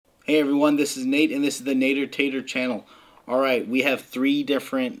Hey everyone, this is Nate and this is the Nader Tater channel. Alright, we have three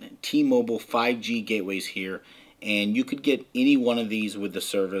different T-Mobile 5G gateways here, and you could get any one of these with the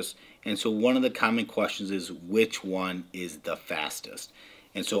service. And so one of the common questions is which one is the fastest?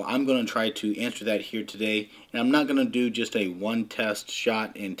 And so I'm going to try to answer that here today. And I'm not going to do just a one test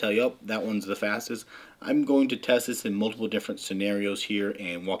shot and tell you, oh, that one's the fastest. I'm going to test this in multiple different scenarios here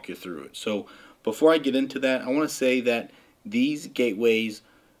and walk you through it. So before I get into that, I want to say that these gateways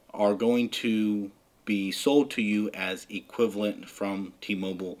are going to be sold to you as equivalent from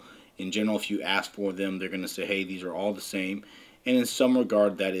T-Mobile. In general, if you ask for them, they're going to say, hey, these are all the same. And in some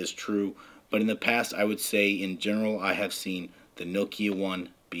regard, that is true. But in the past, I would say, in general, I have seen the Nokia one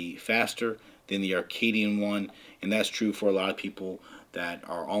be faster than the Arcadyan one. And that's true for a lot of people that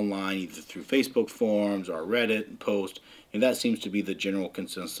are online, either through Facebook forums or Reddit and post. And that seems to be the general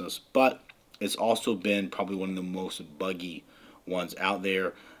consensus. But it's also been probably one of the most buggy ones out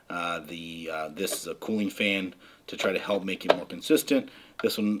there. This is a cooling fan to try to help make it more consistent.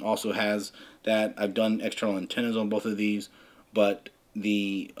 This one also has that. I've done external antennas on both of these, but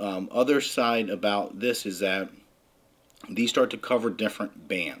the other side about this is that these start to cover different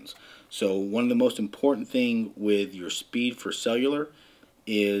bands. So one of the most important thing with your speed for cellular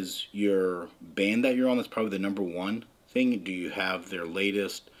is your band that you're on. That's probably the number one thing. Do you have their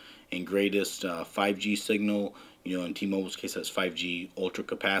latest and greatest 5G signal? You know, in T-Mobile's case, that's 5G Ultra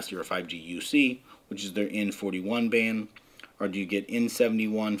Capacity or 5G UC, which is their N41 band. Or do you get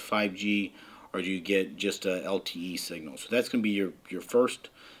N71 5G, or do you get just a LTE signal? So that's going to be your first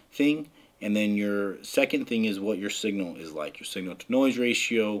thing. And then your second thing is what your signal is like. Your signal to noise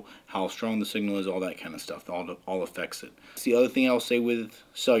ratio, how strong the signal is, all that kind of stuff. All affects it. The other thing I'll say with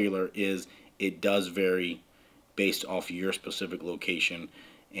cellular is it does vary based off your specific location.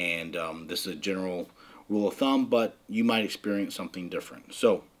 And this is a general rule of thumb, but you might experience something different.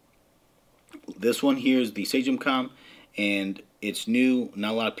 So this one here is the Sagemcom, and it's new.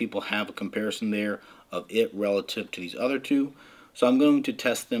 Not a lot of people have a comparison there of it relative to these other two. So I'm going to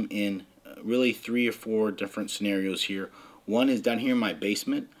test them in really 3 or 4 different scenarios here. One is down here in my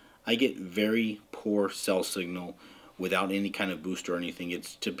basement. I get very poor cell signal without any kind of booster or anything.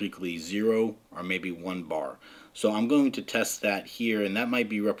 It's typically 0 or maybe 1 bar. So I'm going to test that here, and that might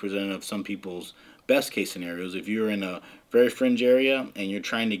be representative of some people's best case scenarios. If you're in a very fringe area and you're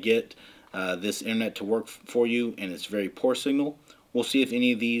trying to get this internet to work for you and it's very poor signal, we'll see if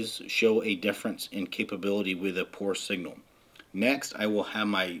any of these show a difference in capability with a poor signal. Next, I will have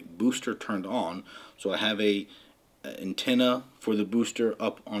my booster turned on. So I have a antenna for the booster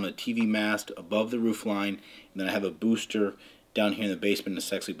up on a TV mast above the roof line, and then I have a booster down here in the basement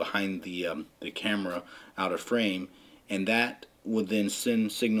that's actually behind the camera out of frame, and that would then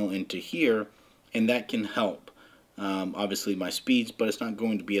send signal into here, and that can help obviously my speeds, but it's not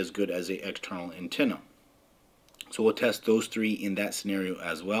going to be as good as a external antenna. So we'll test those 3 in that scenario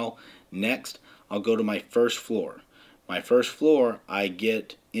as well. Next, I'll go to my first floor. My first floor, I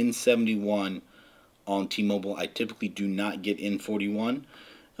get N71 on T-Mobile. I typically do not get N41,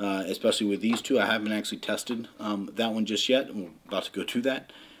 especially with these two. I haven't actually tested that one just yet. We're about to go to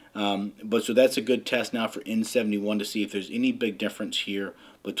that. But so that's a good test now for N71 to see if there's any big difference here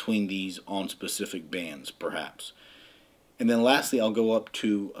between these on specific bands, perhaps. And then lastly, I'll go up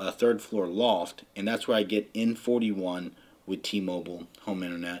to a 3rd floor loft, and that's where I get N41 with T-Mobile home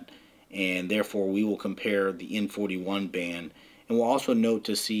internet. And therefore we will compare the N41 band, and we'll also note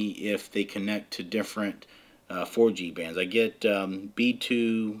to see if they connect to different 4G bands. I get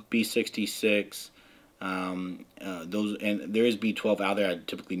B2, B66, those, and there is B12 out there. I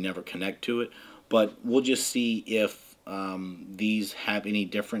typically never connect to it, but we'll just see if these have any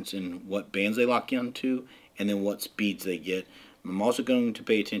difference in what bands they lock into and then what speeds they get. I'm also going to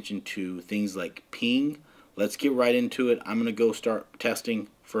pay attention to things like ping. Let's get right into it. I'm going to go start testing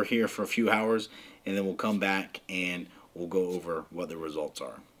for here for a few hours, and then we'll come back and we'll go over what the results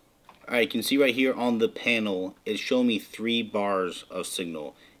are. Alright, you can see right here on the panel, it's showing me 3 bars of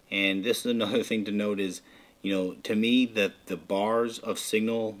signal. And this is another thing to note is, you know, to me that the bars of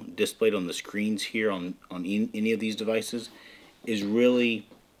signal displayed on the screens here on any of these devices is really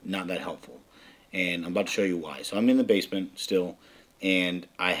not that helpful. And I'm about to show you why. So I'm in the basement still, and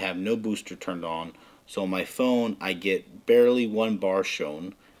I have no booster turned on. So on my phone, I get barely 1 bar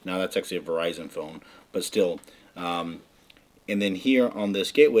shown. Now that's actually a Verizon phone, but still. And then here on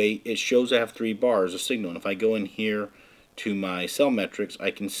this gateway, it shows I have 3 bars of signal. And if I go in here to my cell metrics,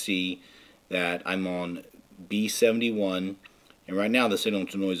 I can see that I'm on B71. And right now the signal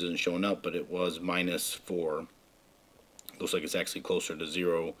to noise isn't showing up, but it was -4. Looks like it's actually closer to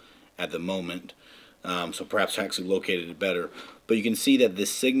 0 at the moment. So perhaps I actually located it better. But you can see that the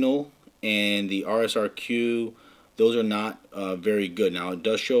signal and the RSRQ, those are not very good. Now it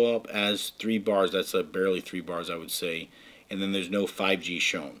does show up as 3 bars. That's barely 3 bars, I would say. And then there's no 5G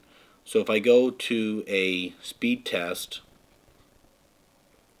shown. So if I go to a speed test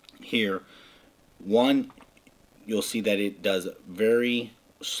here, one, you'll see that it does very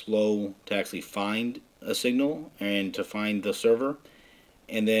slow to actually find a signal and to find the server.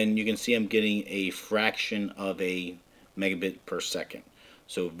 And then you can see I'm getting a fraction of a megabit per second.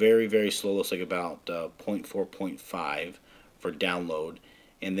 So very, very slow. Looks like about 0.4, 0.5 for download.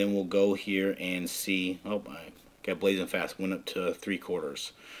 And then we'll go here and see, oh, I got blazing fast, went up to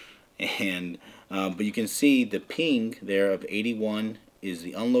 3/4. And but you can see the ping there of 81 is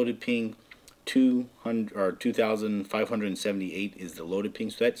the unloaded ping, 200 or 2,578 is the loaded ping.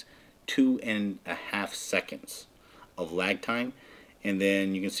 So that's 2.5 seconds of lag time. And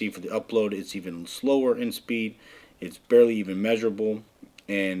then you can see for the upload, it's even slower in speed. It's barely even measurable.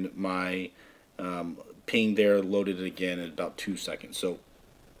 And my ping there loaded it again at about 2 seconds. So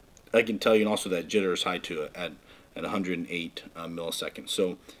I can tell you, and also that jitter is high too at 108 milliseconds.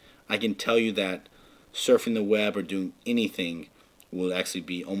 So I can tell you that surfing the web or doing anything will actually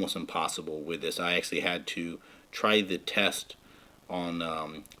be almost impossible with this. I actually had to try the test on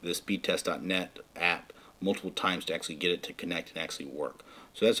the speedtest.net app multiple times to actually get it to connect and actually work.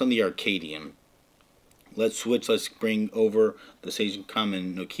 So that's on the Arcadyan. Let's switch. Let's bring over the Sagemcom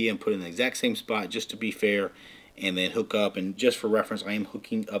and Nokia and put it in the exact same spot just to be fair, and then hook up. And just for reference, I am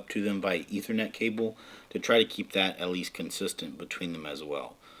hooking up to them by Ethernet cable to try to keep that at least consistent between them as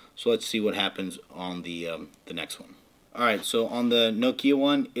well. So let's see what happens on the next one. Alright, so on the Nokia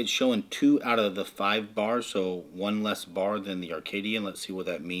one, it's showing 2 out of the 5 bars, so 1 less bar than the Arcadyan. Let's see what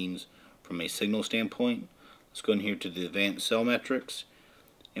that means from a signal standpoint. Let's go in here to the advanced cell metrics,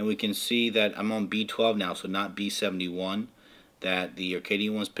 and we can see that I'm on B12 now, so not B71 that the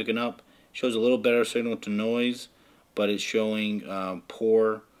Arcadyan one's picking up. Shows a little better signal to noise, but it's showing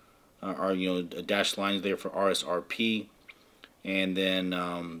poor, or dashed lines there for RSRP, and then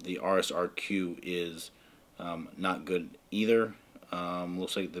the RSRQ is not good either.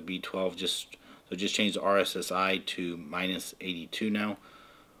 Looks like the B12 just changed the RSSI to -82 now.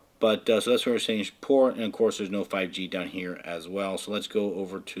 But so that's what we're saying is poor, and of course there's no 5G down here as well. So let's go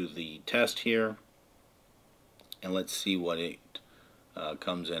over to the test here, and let's see what it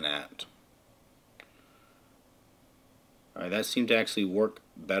comes in at. Alright, that seemed to actually work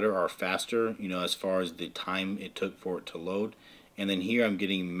better or faster, as far as the time it took for it to load. And then here I'm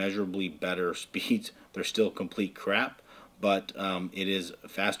getting measurably better speeds. They're still complete crap, but it is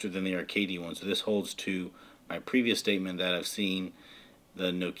faster than the Arcadyan one. So this holds to my previous statement that I've seen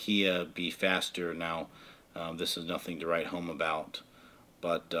the Nokia be faster. Now this is nothing to write home about,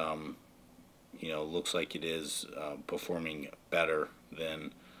 but looks like it is performing better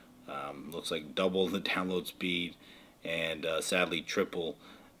than, looks like double the download speed, and sadly triple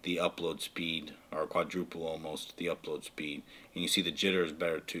the upload speed, or quadruple almost the upload speed. And you see the jitter is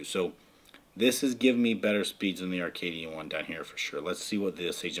better too. So this is giving me better speeds than the Arcadyan one down here for sure. Let's see what the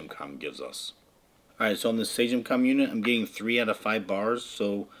Sagemcom gives us. Alright, so on the Sagemcom unit, I'm getting 3 out of 5 bars,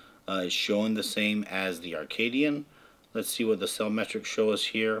 so it's showing the same as the Arcadyan. Let's see what the cell metrics show us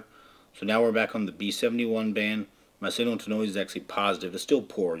here. So now we're back on the B71 band. My signal to noise is actually positive. It's still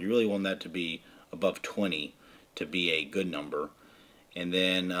poor. You really want that to be above 20 to be a good number. And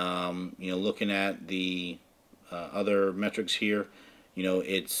then looking at the other metrics here,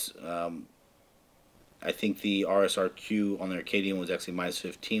 it's I think the RSRQ on the Arcadyan was actually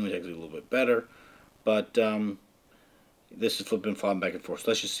 -15, which is actually a little bit better. But this is flipping, flopping back and forth.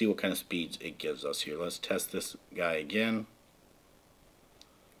 So let's just see what kind of speeds it gives us here. Let's test this guy again.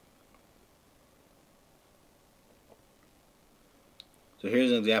 So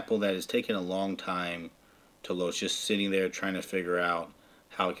here's an example that is taking a long time to load. It's just sitting there trying to figure out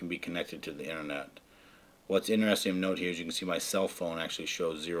how it can be connected to the internet. What's interesting to note here is you can see my cell phone actually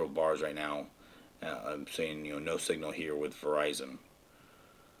shows 0 bars right now. I'm saying no signal here with Verizon.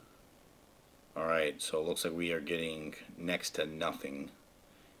 Alright, so it looks like we are getting next to nothing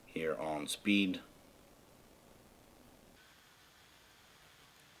here on speed.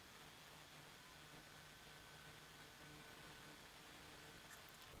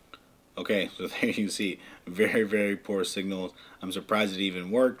 Okay, so there you see, very, very poor signals. I'm surprised it even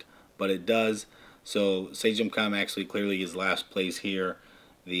worked, but it does. So Sagemcom actually clearly is last place here.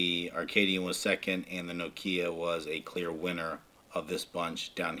 The Arcadyan was second, and the Nokia was a clear winner of this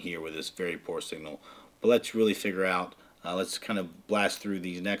bunch down here with this very poor signal. But let's really figure out, let's kind of blast through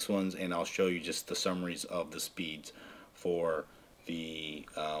these next ones, and I'll show you just the summaries of the speeds for the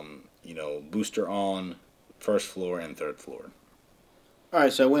booster on first floor and third floor.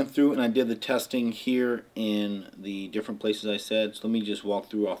 Alright, so I went through and I did the testing here in the different places I said. So let me just walk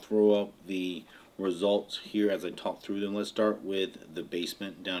through. I'll throw up the results here as I talk through them. Let's start with the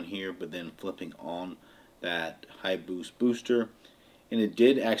basement down here, but then flipping on that high boost booster. And it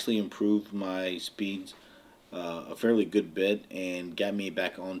did actually improve my speeds a fairly good bit and got me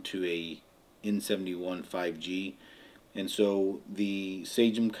back onto a N71 5G. And so the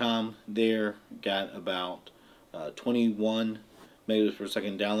Sagemcom there got about 21 megabits per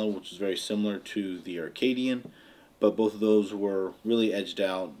second download, which is very similar to the Arcadyan, but both of those were really edged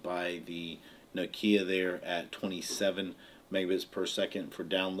out by the Nokia there at 27 megabits per second for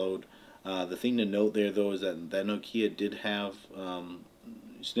download. The thing to note there, though, is that Nokia did have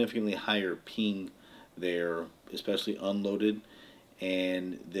significantly higher ping there, especially unloaded,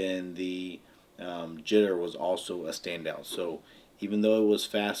 and then the jitter was also a standout. So even though it was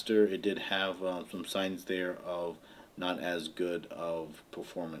faster, it did have some signs there of not as good of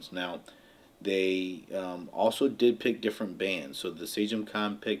performance. Now, they also did pick different bands. So the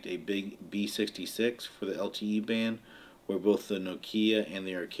Sagemcom picked a big B66 for the LTE band, where both the Nokia and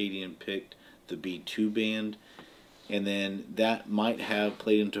the Arcadyan picked the B2 band. And then that might have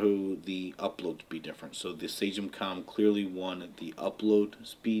played into the upload speed difference. So the Sagemcom clearly won the upload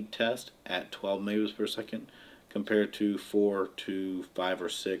speed test at 12 megabits per second compared to 4 to 5 or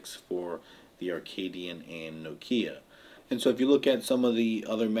 6 for the Arcadyan and Nokia. And so if you look at some of the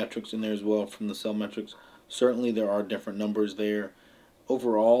other metrics in there as well from the cell metrics, certainly there are different numbers there.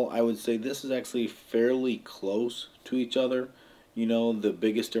 Overall, I would say this is actually fairly close to each other. The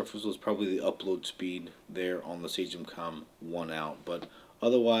biggest difference was probably the upload speed there on the Sagemcom won out. But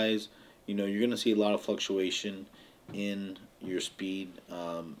otherwise, you're going to see a lot of fluctuation in your speed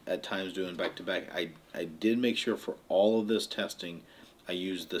at times doing back-to-back. I did make sure for all of this testing I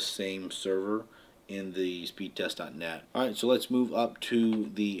used the same server in the speedtest.net. Alright, so let's move up to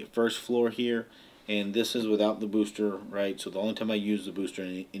the first floor here, and this is without the booster, right? So the only time I used the booster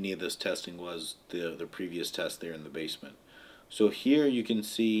in any of this testing was the previous test there in the basement. So here you can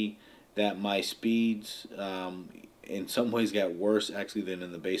see that my speeds in some ways got worse actually than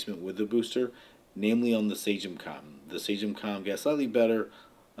in the basement with the booster, namely on the Sagemcom. The Sagemcom got slightly better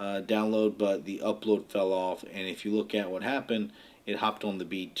download, but the upload fell off, and if you look at what happened, it hopped on the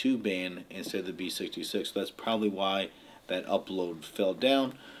B2 band instead of the B66. So that's probably why that upload fell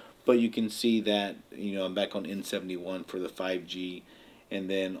down. But you can see that, I'm back on N71 for the 5G. And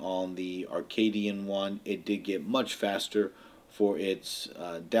then on the Arcadyan one, it did get much faster for its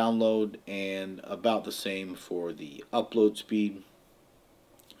download and about the same for the upload speed.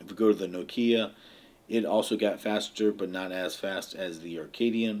 If we go to the Nokia, it also got faster, but not as fast as the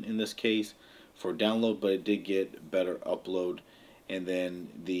Arcadyan in this case for download, but it did get better upload. And then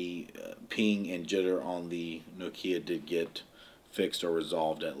the ping and jitter on the Nokia did get fixed or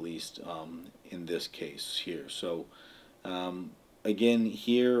resolved, at least in this case here. So again,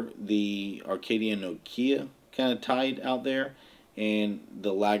 here the Arcadyan Nokia kind of tied out there, and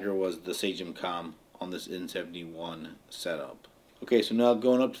the lagger was the Sagemcom on this N71 setup. Okay, so now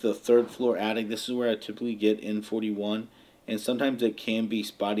going up to the third floor attic, this is where I typically get N41. And sometimes it can be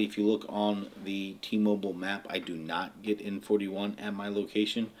spotty. If you look on the T-Mobile map, I do not get N41 at my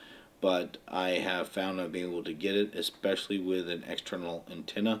location, but I have found I've been able to get it, especially with an external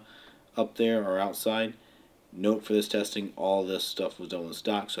antenna up there or outside. Note for this testing, all this stuff was done with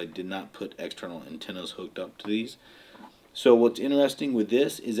stock, so I did not put external antennas hooked up to these. So what's interesting with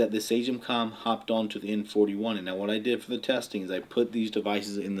this is that the Sagemcom hopped onto the N41, and now what I did for the testing is I put these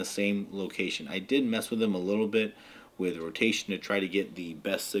devices in the same location. I did mess with them a little bit with rotation to try to get the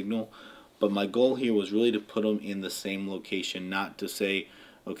best signal, but my goal here was really to put them in the same location, not to say,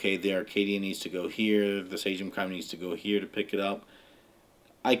 okay, the Arcadyan needs to go here, the Sagemcom needs to go here to pick it up.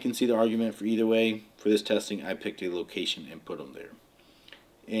 I can see the argument for either way. For this testing, I picked a location and put them there.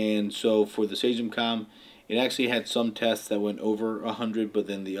 And so for the Sagemcom, it actually had some tests that went over 100, but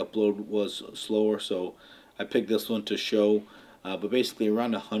then the upload was slower, so I picked this one to show, but basically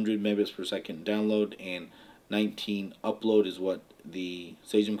around 100 megabits per second download and 19 upload is what the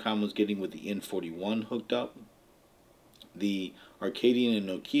Sagemcom was getting with the N41 hooked up. The Arcadyan and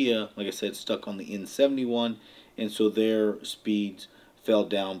Nokia, like I said, stuck on the N71, and so their speeds fell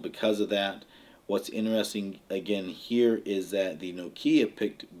down because of that. What's interesting again here is that the Nokia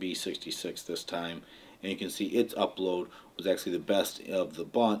picked B66 this time, and you can see its upload was actually the best of the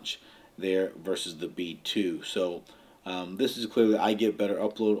bunch there versus the B2. So this is clearly, I get better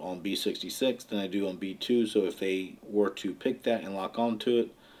upload on B66 than I do on B2, so if they were to pick that and lock onto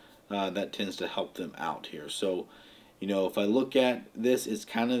it, that tends to help them out here. So You know, if I look at this, it's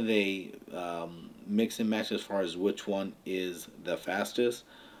kind of a mix and match as far as which one is the fastest,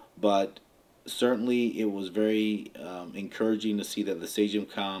 but certainly it was very encouraging to see that the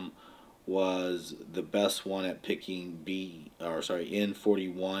Sagemcom was the best one at picking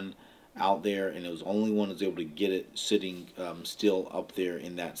N41 out there, and it was the only one that was able to get it sitting still up there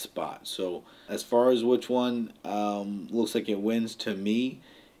in that spot. So as far as which one looks like it wins, to me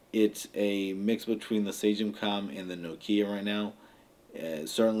it's a mix between the Sagemcom and the Nokia right now.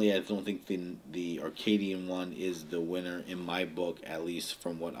 Certainly I don't think the Arcadyan one is the winner in my book, at least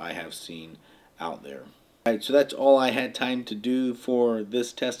from what I have seen out there. Alright, so that's all I had time to do for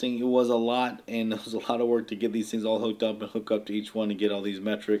this testing. It was a lot, and it was a lot of work to get these things all hooked up and hook up to each one and get all these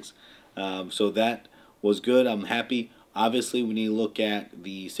metrics. So that was good. I'm happy. Obviously, we need to look at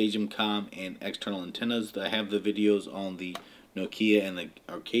the Sagemcom and external antennas. I have the videos on the Nokia and the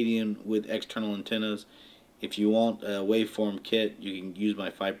Arcadyan with external antennas. If you want a waveform kit, you can use my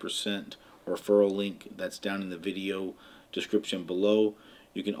 5% referral link that's down in the video description below.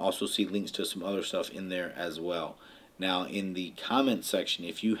 You can also see links to some other stuff in there as well. Now, in the comment section,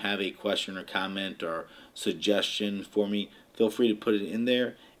 if you have a question or comment or suggestion for me, feel free to put it in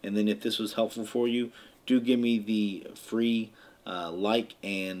there. And then if this was helpful for you, do give me the free like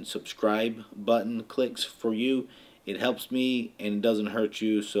and subscribe button clicks for you. It helps me and it doesn't hurt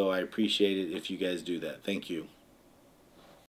you, so I appreciate it if you guys do that. Thank you.